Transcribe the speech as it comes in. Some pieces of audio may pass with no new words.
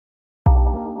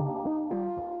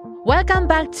Welcome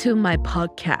back to my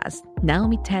podcast,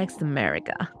 Naomi Takes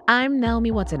America. I'm Naomi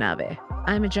Watanabe.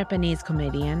 I'm a Japanese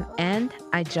comedian and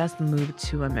I just moved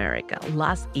to America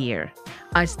last year.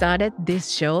 I started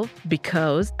this show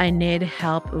because I need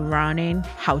help learning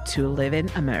how to live in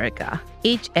America.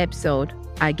 Each episode,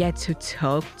 I get to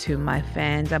talk to my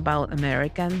fans about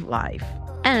American life.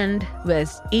 And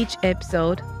with each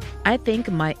episode, I think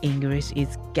my English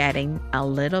is getting a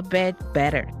little bit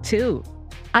better too.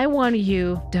 I want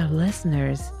you, the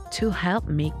listeners, to help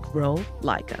me grow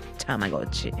like a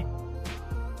Tamagotchi.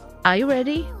 Are you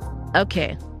ready?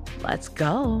 Okay, let's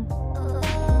go.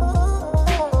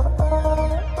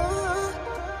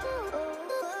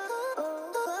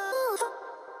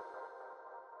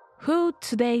 Who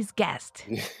today's guest?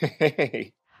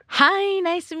 Hey, Hi,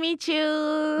 nice to meet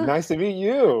you. nice to meet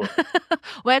you.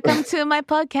 Welcome to my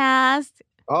podcast.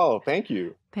 Oh, thank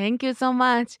you. Thank you so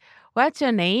much. What's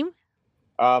your name?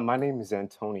 My name is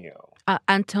Antonio.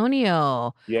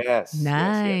 Antonio. Yes, yes, yes.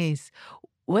 Nice.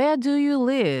 Where do you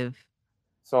live?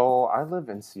 So I live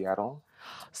in Seattle.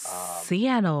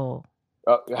 Seattle.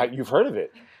 You've heard of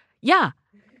it? Yeah,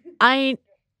 I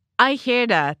hear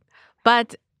that,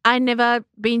 but I never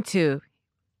been to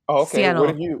Oh, okay. Seattle.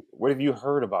 What have you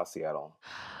heard about Seattle?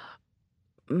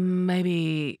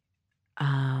 Maybe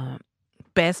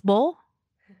baseball?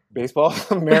 Baseball,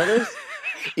 Mariners,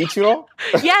 Ichiro.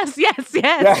 Yes. Yeah.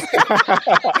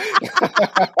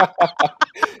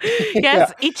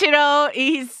 Yes, Ichiro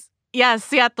is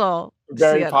Seattle.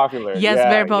 Very Seattle. popular. Yes, Yeah,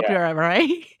 very popular,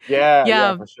 right? Yeah,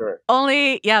 Yeah. for sure.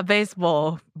 Only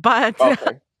baseball, but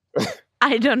Okay.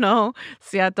 I don't know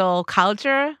Seattle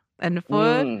culture and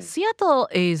food. Mm. Seattle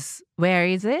is where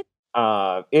is it?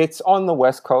 It's on the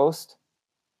West Coast.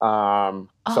 So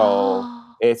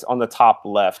Oh. it's on the top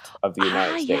left of the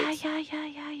United States.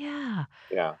 Yeah.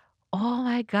 Yeah. Oh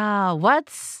my God.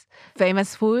 What's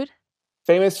famous food?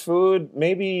 Famous food,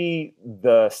 maybe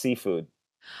the seafood.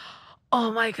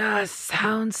 Oh my God.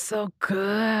 Sounds so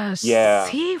good. Yeah.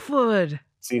 Seafood.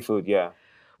 Seafood, yeah.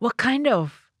 What kind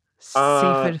of Uh,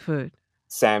 seafood food?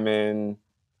 Salmon.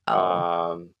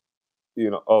 Oh, You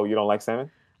don't like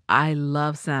salmon? I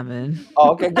love salmon.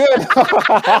 Oh, okay, good.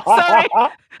 Sorry.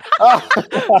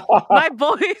 My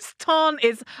voice tone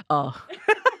is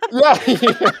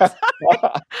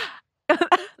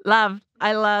Yeah.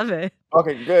 I love it.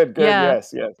 Okay, good. Yeah.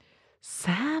 Yes.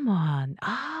 Salmon.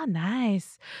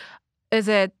 Nice. Is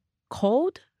it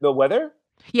cold? The weather?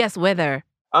 Yes, weather.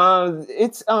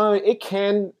 It's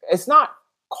not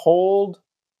cold,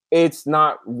 it's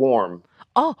not warm.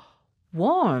 Oh,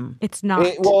 warm. It's not.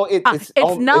 It's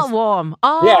Not warm.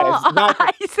 Oh, Yeah, it's not-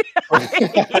 I see.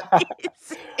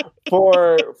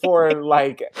 for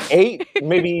like 8,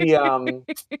 maybe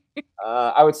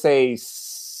I would say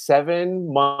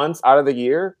 7 months out of the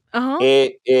year. Uh-huh.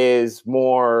 It is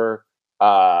more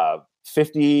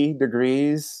 50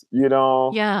 degrees,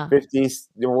 Yeah. 50s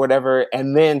or whatever,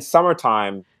 and then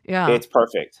summertime Yeah. it's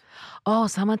perfect. Oh,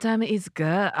 summertime is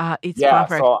good. It's Yeah,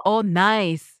 perfect. so- Oh,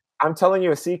 nice. I'm telling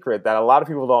you a secret that a lot of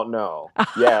people don't know.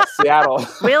 Yeah, Seattle.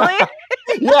 Really?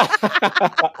 Yeah.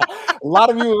 A lot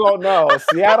of people don't know.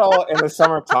 Seattle in the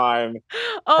summertime.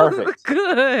 Oh, Perfect.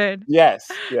 good. Yes.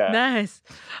 Yeah. Nice.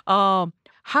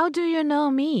 How do you know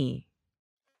me?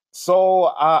 So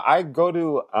I go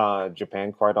to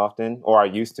Japan quite often, or I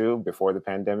used to before the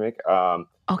pandemic.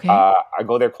 Okay. I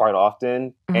go there quite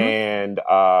often, Mhm.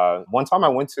 and one time I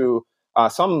went to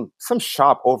some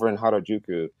shop over in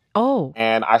Harajuku, Oh,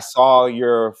 and I saw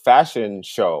your fashion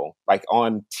show like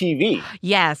on TV,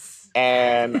 yes.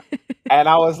 and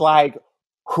I was like,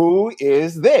 "Who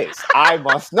is this? I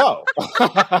must know.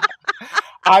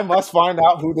 I must find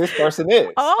out who this person is."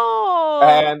 Oh,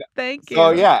 And thank you.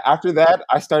 So yeah, after that,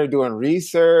 I started doing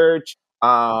research,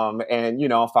 and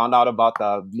found out about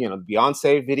the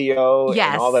Beyonce video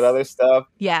Yes. and all that other stuff.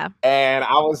 Yeah. And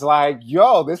I was like,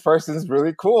 "Yo, this person's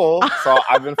really cool." So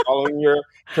I've been following your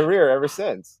career ever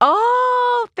since.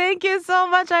 Oh, thank you so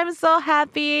much. I'm so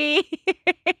happy.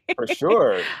 For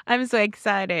sure. I'm so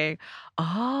excited.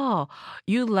 Oh,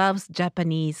 you love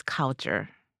Japanese culture.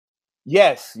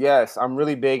 Yes. I'm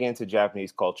really big into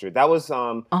Japanese culture. That was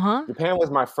Uh-huh. Japan was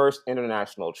my first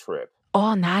international trip.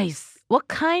 Oh, nice. What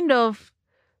kind of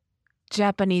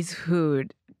Japanese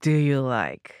food do you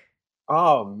like?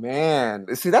 Oh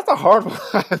man. See, that's a hard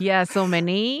one. Yeah, so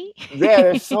many. Yeah,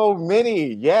 there's so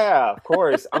many. Yeah, of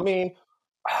course. I mean,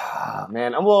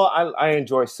 man. Well, I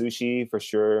enjoy sushi for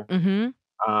sure. Mm-hmm.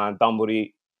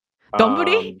 Donburi.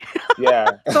 Donburi?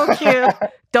 Yeah. So cute.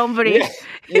 Donburi.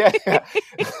 Yeah.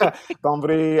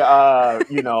 Donburi,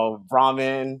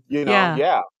 ramen, Yeah.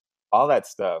 yeah. all that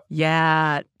stuff.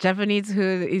 Yeah, Japanese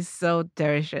food is so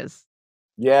delicious.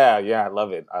 Yeah, yeah, I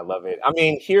love it. I love it. I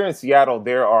mean, here in Seattle,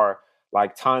 there are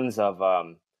like tons of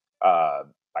uh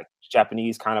like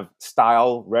Japanese kind of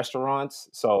style restaurants.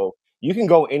 So you can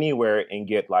go anywhere and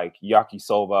get like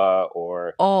yakisoba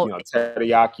or Oh,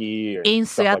 teriyaki and in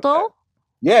stuff like that. Seattle?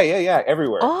 Yeah, yeah, yeah,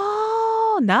 everywhere.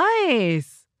 Oh,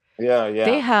 nice. Yeah,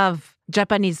 They yeah. have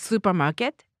Japanese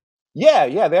supermarket? Yeah,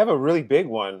 yeah, they have a really big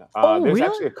one. Oh, There's really?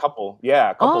 actually a couple.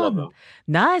 Yeah, a couple of Oh, them.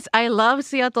 nice. I love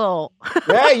Seattle.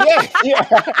 Yeah, yeah,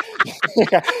 yeah.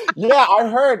 Yeah, yeah, I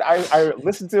heard. I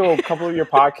listened to a couple of your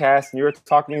podcasts, and you were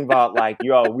talking about like,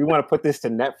 yo, we want to put this to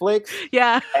Netflix,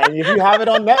 Yeah. and if you have it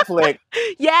on Netflix,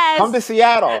 come Yes. to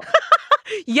Seattle.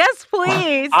 Yes,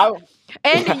 please. I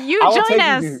And you I will join take you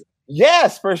us. to.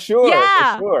 Yes, for sure, for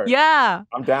Yeah. sure. Yeah.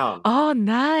 I'm down. Oh,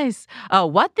 nice.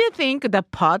 What do you think the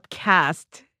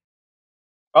podcast?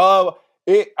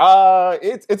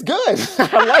 It's good.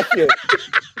 I like it.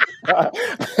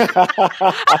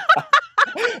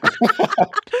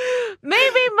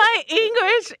 Maybe my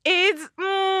English is,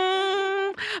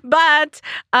 but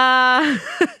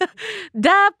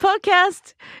that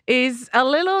podcast is a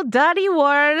little dirty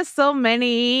word. So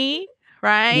many,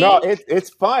 right? No, it's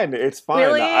fun. It's fun.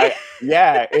 Really?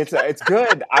 Yeah, it's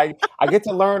good. I get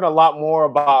to learn a lot more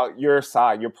about your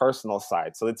side, your personal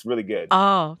side. So it's really good.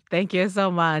 Oh, thank you so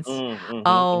much.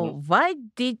 Mm. Why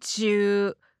did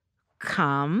you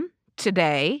come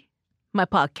today? My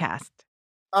podcast.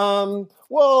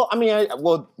 Well, I mean,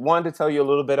 wanted to tell you a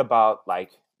little bit about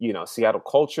like, Seattle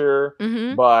culture,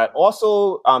 Mm-hmm. but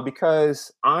also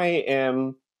because I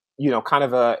am, kind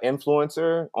of a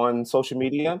influencer on social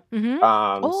media. Mm-hmm.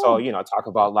 So, Oh, talk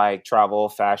about like travel,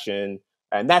 fashion,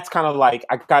 and that's kind of like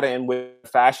I got in with the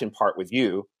fashion part with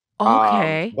you.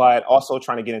 okay. But also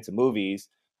trying to get into movies.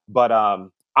 But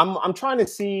I'm trying to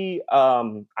see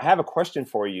I have a question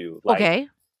for you. Like Okay.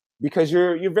 because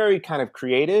you're very kind of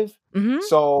creative. Mm-hmm.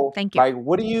 So Thank you. like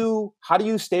how do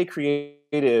you stay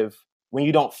creative when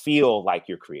you don't feel like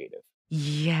you're creative?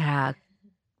 Yeah.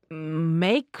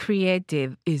 Make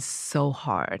creative is so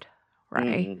hard,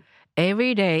 right? Mhm.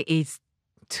 Every day is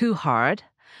too hard,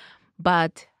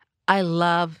 but I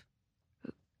love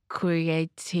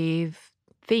creative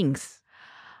things.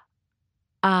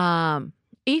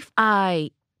 If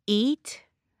I eat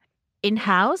in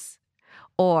house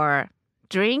or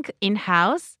drink in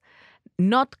house,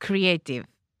 not creative.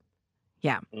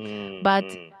 Yeah. But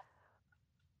Mm.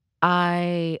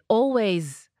 I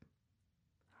always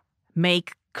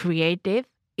make creative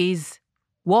is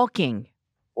walking.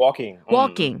 Walking.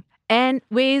 Walking and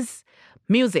with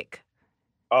music.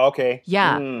 Oh, okay.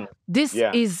 Yeah. This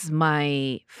Yeah. is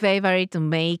my favorite to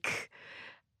make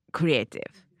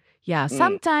creative. Yeah.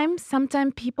 Mm.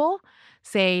 Sometimes people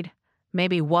said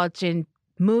maybe watching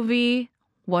movie,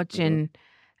 watching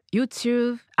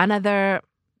YouTube, another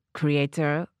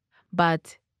creator,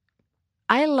 but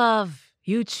I love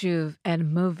YouTube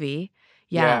and movie.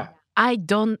 Yeah. Yeah. I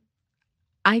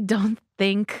don't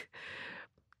think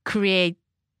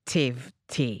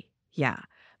creativity. Yeah.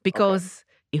 Because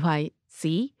if I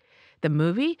see the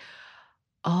movie,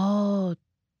 oh,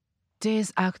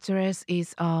 this actress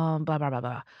is blah blah blah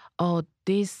blah. Oh,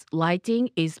 this lighting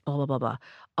is blah blah blah blah.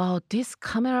 Oh, this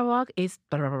camera work is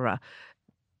blah blah blah blah.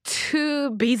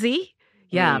 Too busy.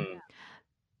 Yeah.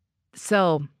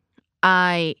 So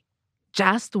I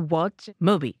just watch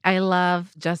movie. I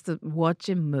love just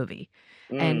watching movie.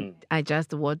 And I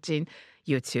just watching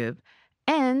YouTube.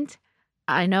 And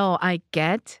I know I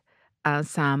get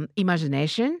some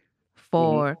imagination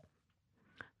for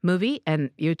movie and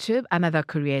YouTube, another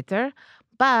creator.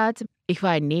 But if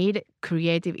I need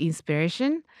creative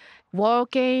inspiration,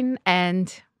 walking and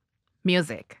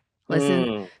music,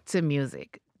 listen to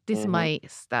music. This is my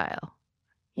style.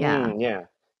 Yeah.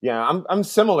 Yeah. I'm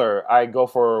similar. I go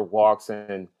for walks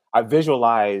and I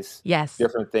visualize Yes.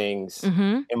 different things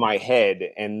Mm-hmm. in my head,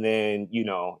 and then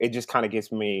it just kind of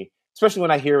gets me, especially when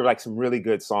I hear like some really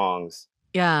good songs.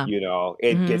 Yeah.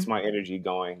 It gets my energy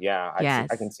going. Yeah, I can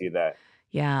Yes. see that.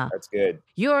 Yeah. That's good.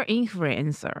 You're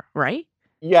influencer, right?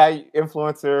 Yeah,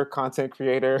 influencer, content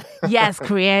creator. Yes,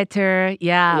 creator.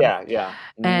 Yeah. Yeah.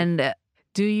 And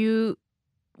do you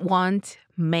want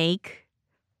make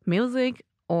music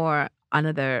or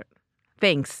another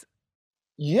things?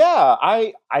 Yeah,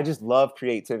 I just love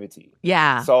creativity.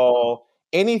 Yeah. So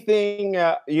anything,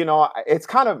 it's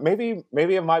kind of maybe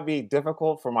it might be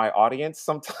difficult for my audience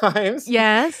sometimes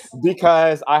Yes.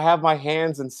 because I have my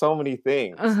hands in so many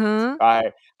things. Uh-huh.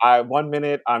 I 1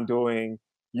 minute I'm doing,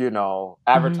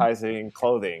 advertising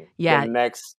clothing. Yeah. Then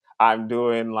next I'm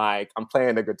doing like I'm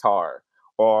playing the guitar,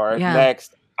 or Yeah.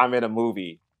 next I'm in a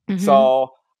movie. Mm-hmm.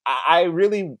 So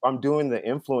I'm doing the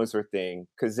influencer thing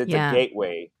because it's a Yeah.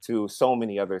 gateway to so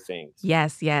many other things.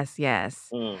 Yes, yes, yes.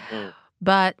 Mm, mm,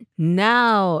 But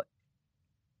now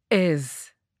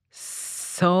is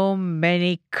so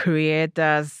many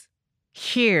creators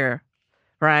here,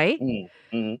 right? mm,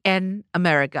 mhm. In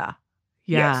America.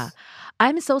 Yeah. Yes,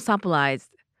 I'm so surprised.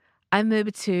 I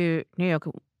moved to New York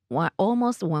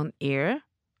almost 1 year.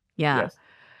 Yeah. yes.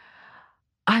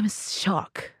 I'm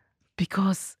shocked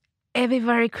because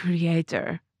everybody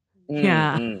creator. Mm,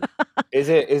 Yeah. mm. Is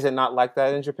it not like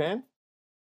that in Japan?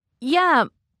 Yeah.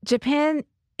 Japan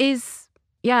is,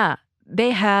 yeah,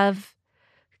 they have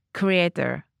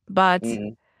creator, but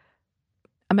Mhm,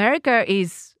 America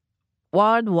is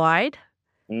worldwide.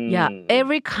 Yeah. mm,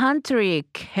 Every country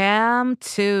came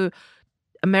to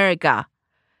America.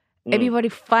 mm. Everybody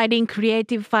fighting,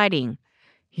 creative fighting.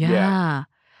 Yeah,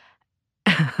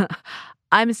 Yeah.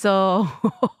 I'm so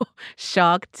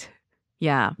shocked.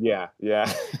 Yeah. yeah, yeah.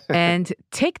 And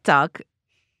TikTok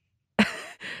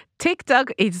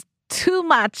is too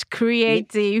much Y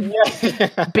creative yeah.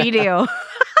 video.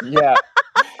 Yeah,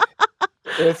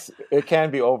 it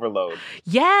can be overload.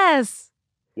 Yes,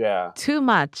 Yeah, too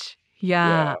much.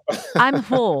 yeah. Yeah. I'm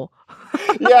full,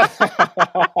 Yeah.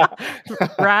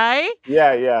 right?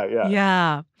 Yeah, yeah, yeah.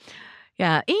 Yeah.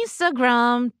 Yeah.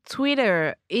 Instagram,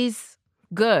 Twitter is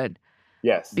good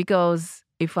Yes, because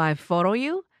if I follow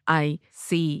you, I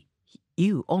see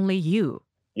you, only you,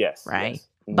 yes, right? yes.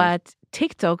 Mhm. But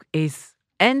TikTok is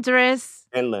endless.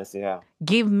 Endless, yeah.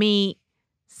 Give me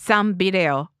some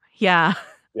video. Yeah.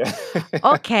 Yeah.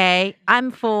 Okay,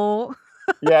 I'm full.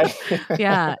 Yeah.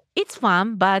 Yeah, it's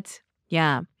fun, but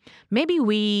yeah, maybe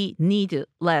we need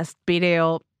less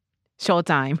video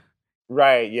showtime.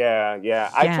 Right, yeah, yeah.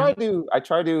 Yeah. I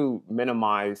try to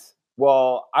minimize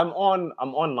well, I'm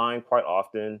online quite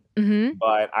often, Mm-hmm.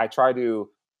 but I try to,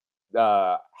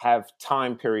 have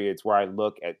time periods where I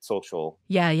look at social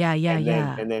Yeah, yeah, yeah,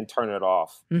 yeah. and then turn it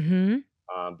off, Mm-hmm.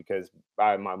 because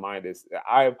my mind is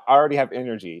I already have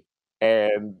energy,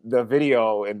 and the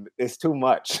video and is too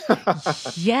much.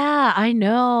 Yeah, I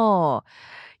know.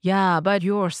 Yeah, but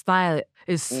your style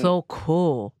is Mm. so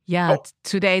cool. Yeah, Oh,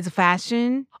 today's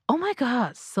fashion. Oh my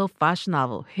God, so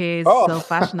fashionable. He's oh, so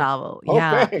fashionable. oh,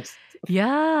 Yeah, thanks.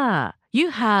 yeah. You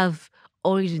have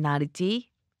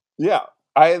originality. Yeah,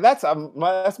 I that's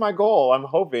my goal, I'm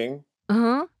hoping.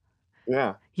 Uh-huh.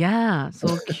 Yeah. Yeah,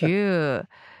 so cute.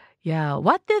 Yeah.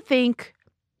 What do you think?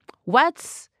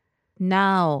 What's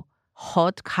now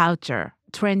hot culture,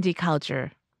 trendy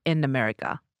culture in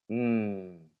America?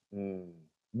 Mm, mm.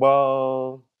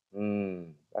 Well,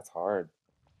 that's hard.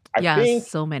 I Yeah, think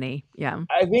so many. Yeah.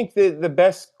 the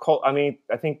best I mean,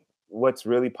 I think what's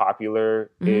really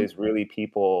popular Hmm. is really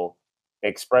people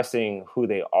expressing who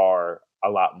they are a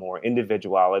lot more,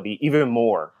 individuality,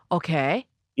 Okay.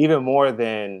 even more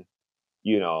than,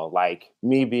 like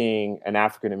me being an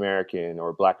African American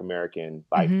or Black American,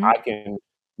 like Hmm. I can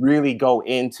really go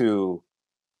into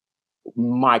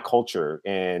my culture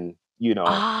and,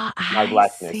 Ah, my I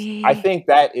Blackness. I see. think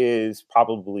that is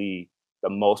probably the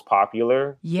most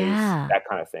popular is Yeah. that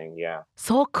kind of thing, yeah.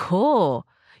 So cool.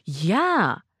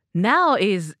 Yeah. Now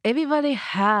is everybody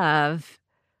have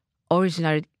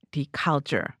originality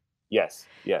culture. Yes,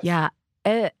 yes, Yeah.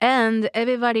 And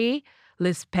everybody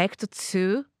respect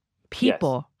to yes.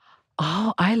 people.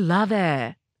 Oh, I love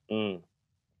it. Mm.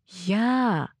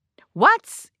 Yeah.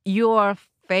 What's your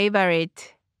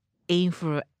favorite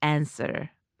influencer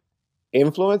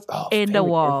Influence? Oh, in the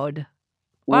favorite world?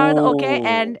 World, okay, ooh.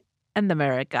 and in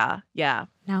America. Yeah.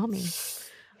 Naomi.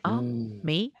 Oh, Mm.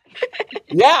 me?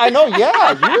 Yeah, I know,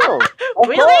 yeah, you. Of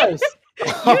Really? course.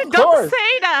 You Of don't course.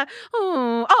 say that.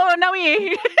 Oh,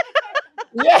 Naomi.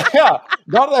 Yeah, yeah.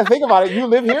 Now that I think about it, you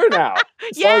live here now.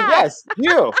 So, Yeah. yes,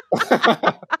 you.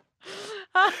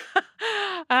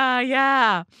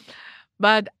 Yeah.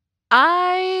 But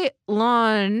I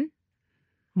learn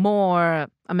more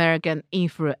American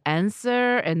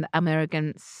influencer and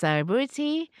American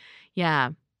celebrity.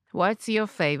 Yeah. What's your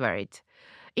favorite?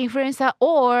 Influencer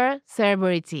or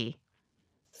celebrity?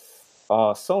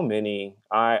 Oh, so many.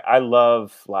 I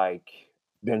love, like,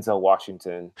 Denzel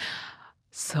Washington.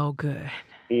 So good.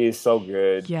 He is so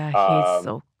good. Yeah, he's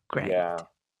so Yeah. great.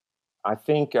 I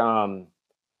think,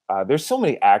 there's so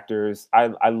many actors. I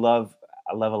love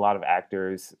a lot of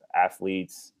actors,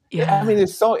 athletes. I mean, Yeah.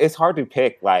 it's hard to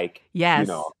pick, like, Yes.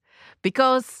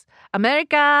 Because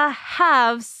America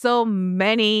have so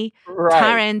many right.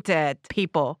 talented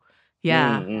people.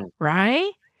 Yeah. Mm, mm.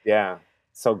 Right? Yeah.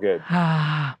 So good.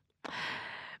 Ah,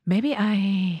 maybe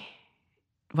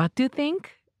what do you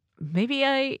think? Maybe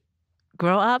I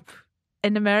grow up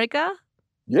in America?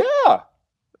 Yeah.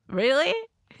 Really?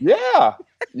 Yeah.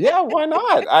 Yeah, why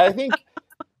not? I think,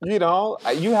 you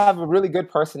have a really good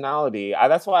personality.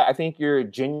 That's why I think you're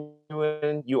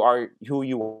genuine. You are who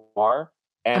you are,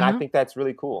 and I Uh-huh. think that's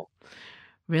really cool.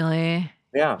 Really?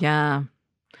 Yeah. Yeah.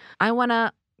 I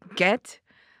wanna get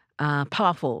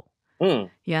powerful. Mm.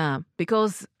 Yeah,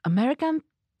 because American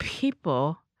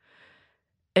people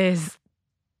is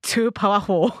too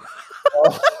powerful.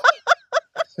 Oh.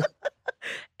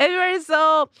 Everybody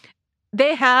so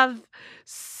they have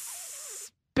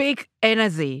big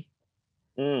energy.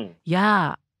 Mm.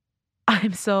 Yeah,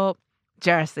 I'm so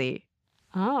jealousy.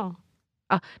 Oh.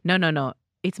 No, no, no.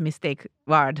 It's mistake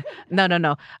word. No, no,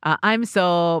 no. I'm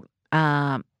so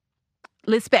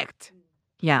respect.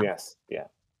 Yeah, Yes. Yeah.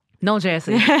 no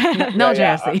jealousy. Yeah, No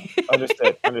yeah. jealousy.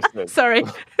 Understood. Understood. Sorry.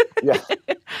 Yeah.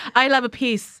 I love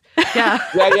peace. Yeah.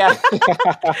 Yeah,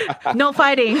 yeah. No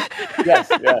fighting.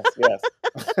 Yes, yes, yes.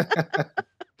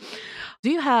 Do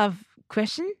you have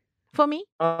question for me?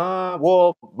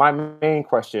 Well, my main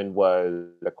question was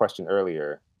the question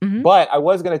earlier, Mhm. but I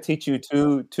was gonna teach you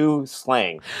two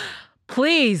slang.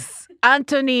 Please,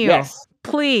 Antonio. Yes.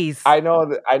 Please. I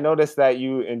noticed that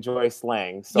you enjoy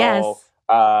slang. So,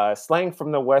 Yes. slang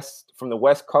from the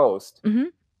West Coast,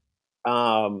 Mhm.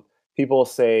 people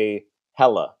say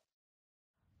hella.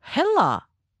 Hella.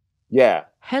 Yeah.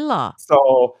 Hella.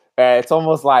 So, it's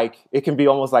almost like it can be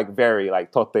almost like very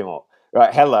like totemo,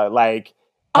 right? Hella, like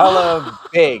hella Oh.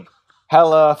 big,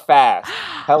 hella fast,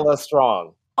 hella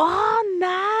strong. Oh,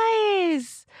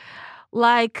 nice.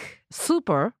 Like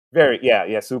super. Very, yeah,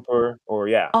 yeah, super or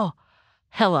yeah. Oh,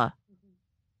 hella.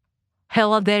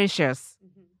 Hella delicious.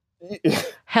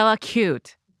 Hella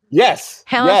cute. Yes,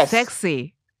 Hella yes,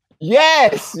 sexy.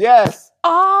 yes, yes.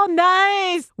 Oh,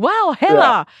 nice. Wow, Yeah,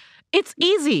 hella. It's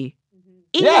easy.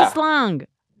 Indian yeah, slang.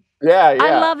 yeah, I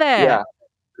yeah, love yeah, it.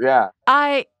 yeah,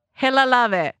 I hella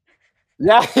love it.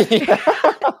 yeah.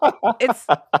 It's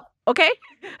okay.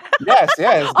 Yes,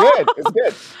 yeah, it's good. It's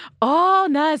good. Oh,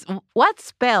 nice. What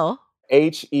spell?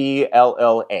 Hella.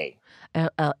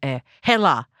 LLA.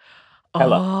 Hella.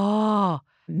 Hella. Oh,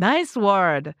 nice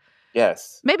word.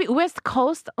 Yes. Maybe West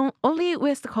Coast, only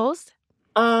West Coast?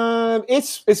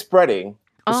 It's spreading.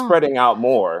 It's Oh, spreading out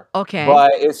more, okay.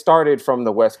 but it started from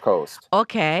the West Coast.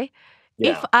 Okay.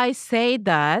 If Yeah. I say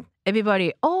that,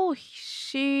 everybody, oh,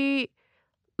 she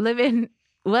live in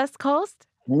West Coast?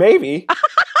 Maybe.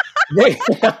 May-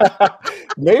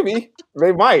 Maybe.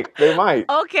 They might. They might.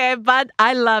 Okay, but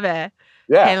I love it.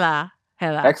 Yeah. Hella.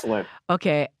 Hella. Excellent.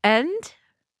 Okay. And?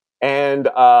 And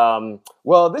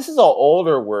well, this is an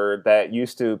older word that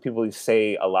people used to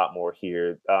say a lot more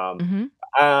here. Mm-hmm.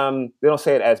 They don't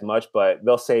say it as much, but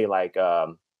they'll say like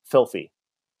filthy.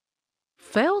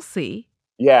 Filthy?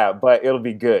 Yeah, but it'll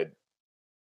be good.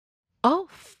 Oh,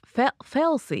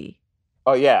 filthy.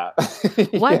 Oh yeah.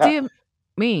 What do Yeah. you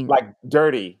mean? Like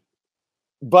dirty.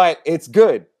 But it's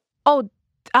good. Oh,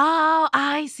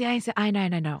 I see, I see. I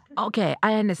know. Okay,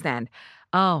 I understand.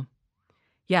 Oh,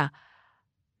 yeah.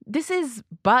 This is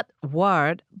bad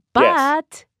word, Yes.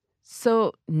 but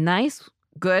so nice,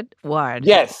 good word.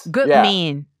 Yes. Good Yeah.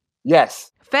 mean.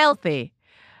 Yes. Filthy.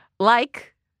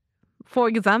 Like, for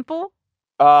example?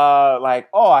 Like,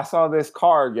 oh, I saw this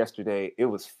car yesterday. It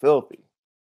was filthy.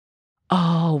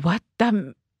 Oh, what that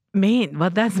mean?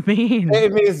 What does mean?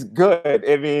 It means good.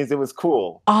 It means it was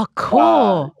cool. Oh,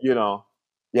 cool.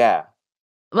 Yeah.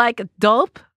 Like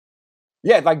dope?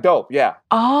 Yeah, it's like dope. Yeah.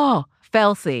 Oh,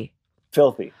 filthy.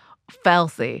 Filthy.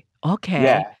 Filthy. Okay.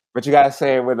 Yeah. But you gotta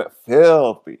say it with a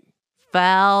filthy.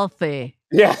 Filthy.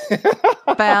 Yeah.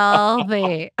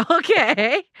 Filthy.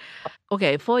 Okay.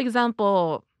 Okay. For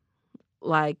example,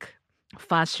 like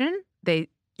fashion, they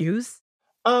use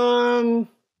Um,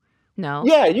 no.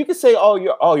 yeah, you could say,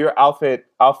 your outfit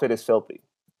is filthy.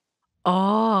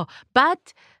 Oh,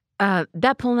 but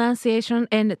the pronunciation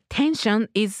and tension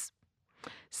is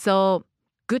so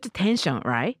good tension,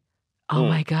 right? Oh Mm.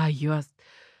 my God, you are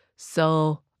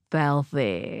so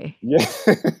filthy. Yeah.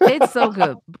 It's so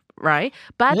good, right?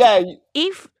 But Yeah,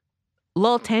 if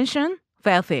low tension,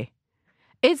 filthy.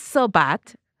 It's so bad.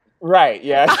 right,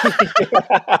 yeah.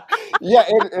 Yeah,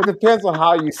 it depends on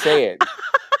how you say it.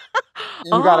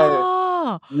 You gotta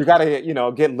Oh, you gotta,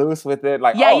 get loose with it,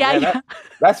 like, yeah, "Oh, yeah, man, yeah.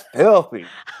 that's filthy,"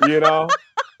 you know?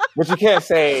 But you can't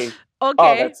say, "Oh,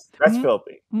 Okay. that's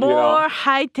filthy," More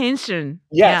high tension.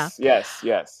 Yeah. Yes, yes,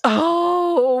 yes.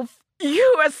 Oh,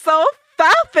 you are so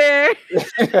filthy.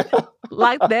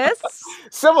 Like this?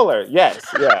 Similar, yes,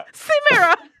 yeah.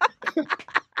 Similar.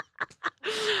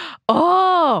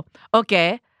 Oh,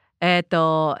 okay.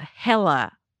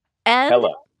 Hella and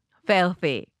Hella.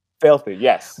 filthy. Filthy,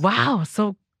 yes. Wow,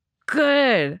 so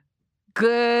good,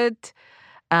 good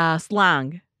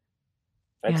slang.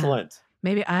 Excellent.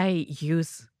 Maybe I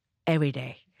use every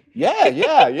day. Yeah.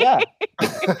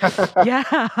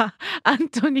 Yeah,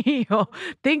 Antonio,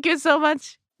 thank you so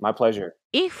much. My pleasure.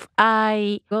 If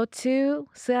I go to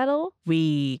Seattle,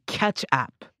 we catch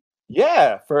up.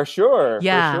 Yeah, for sure.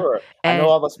 Yeah. For sure. I know And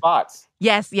all the spots.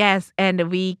 yes, and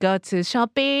we go to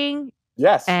shopping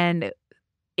Yes. and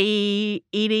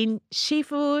eating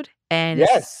seafood, and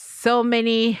Yes. so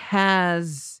many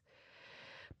has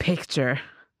picture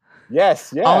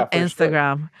Yes. Yeah. on for sure.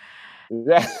 Instagram.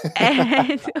 Yeah.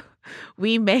 And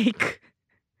we make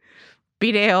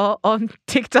video on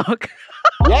TikTok.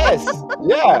 Yes.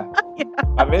 Yeah.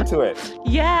 I'm into it.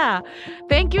 Yeah.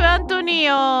 Thank you,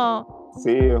 Antonio.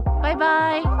 See you.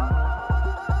 Bye-bye.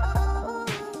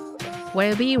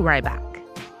 We'll be right back.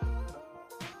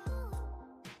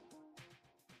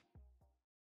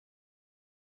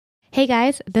 Hey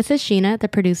guys, this is Sheena, the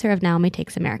producer of Naomi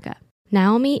Takes America.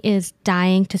 Naomi is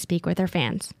dying to speak with her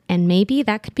fans, and maybe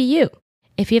that could be you.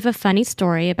 If you have a funny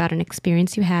story about an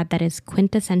experience you had that is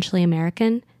quintessentially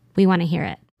American, we want to hear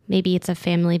it. Maybe it's a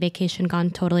family vacation gone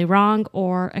totally wrong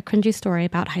or a cringy story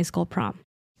about high school prom.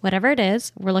 Whatever it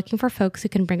is, we're looking for folks who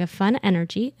can bring a fun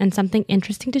energy and something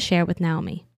interesting to share with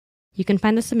Naomi. You can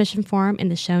find the submission form in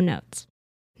the show notes.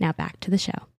 Now back to the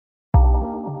show.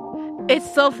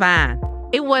 It's so fun.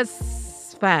 It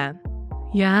was fun.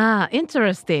 Yeah,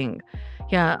 interesting.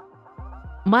 Yeah,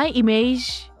 my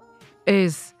image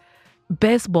is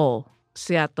baseball,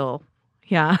 Seattle.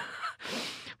 Yeah,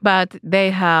 but they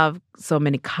have so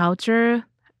many culture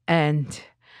and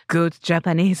good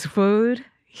Japanese food.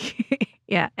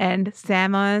 Yeah, and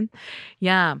salmon.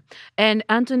 Yeah, and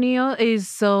Antonio is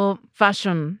so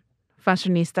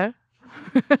fashionista.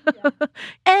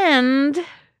 And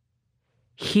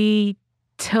he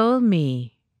told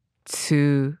me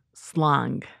to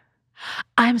slang.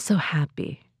 I'm so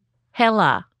happy.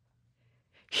 Hella.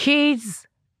 He's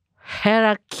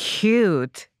hella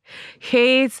cute.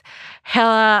 He's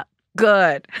hella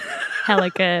good. Hella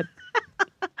good.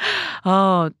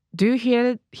 Oh, do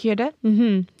you hear that?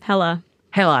 Mm-hmm. Hella.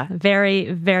 Hella. Very,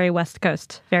 very West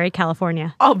Coast. Very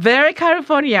California. Oh, very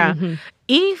California. Mhm.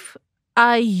 If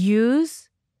I use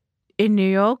in New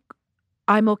York,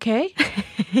 I'm okay.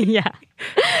 Yeah.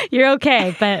 You're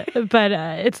okay, but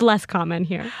it's less common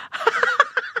here.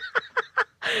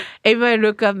 Everybody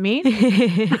look at me.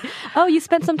 Oh, you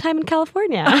spent some time in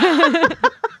California.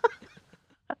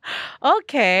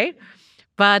 Okay.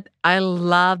 But I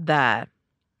love that.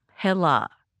 Hella.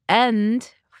 And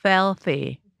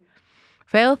filthy.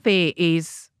 Filthy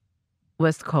is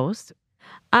West Coast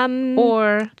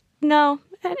or No,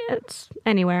 it's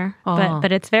anywhere. Oh.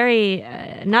 But it's very,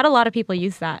 not a lot of people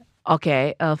use that.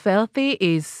 okay. Filthy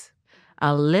is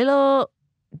a little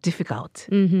difficult,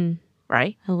 Mm-hmm.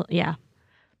 right? Yeah.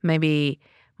 Maybe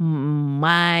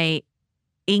my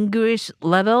English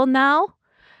level now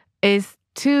is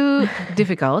too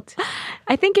difficult.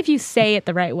 I think if you say it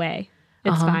the right way,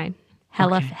 it's Uh-huh. fine.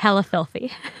 Hella, Okay. hella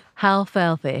filthy. How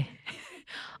filthy.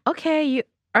 Okay,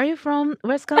 are you from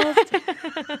West Coast?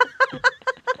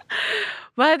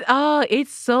 But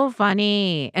it's so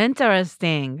funny,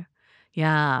 interesting.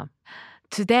 Yeah.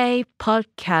 Today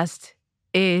podcast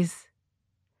is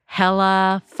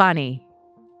hella funny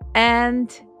and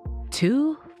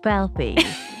too filthy.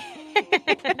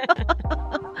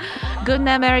 Good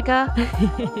night, America.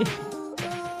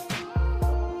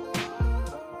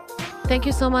 Thank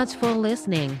you so much for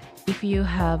listening. If you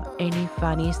have any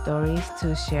funny stories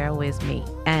to share with me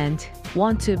and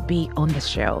want to be on the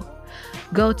show,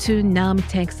 go to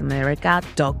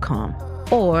naomitakes.america.com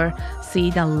or see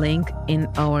the link in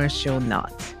our show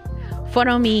notes.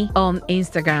 Follow me on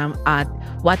Instagram at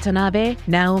Watanabe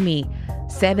Naomi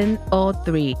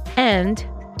 703 and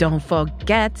don't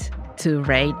forget to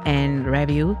rate and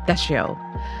review the show.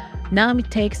 Naomi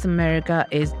Takes America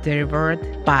is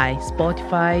delivered by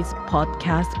Spotify's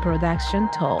podcast production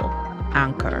tool,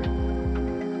 Anchor.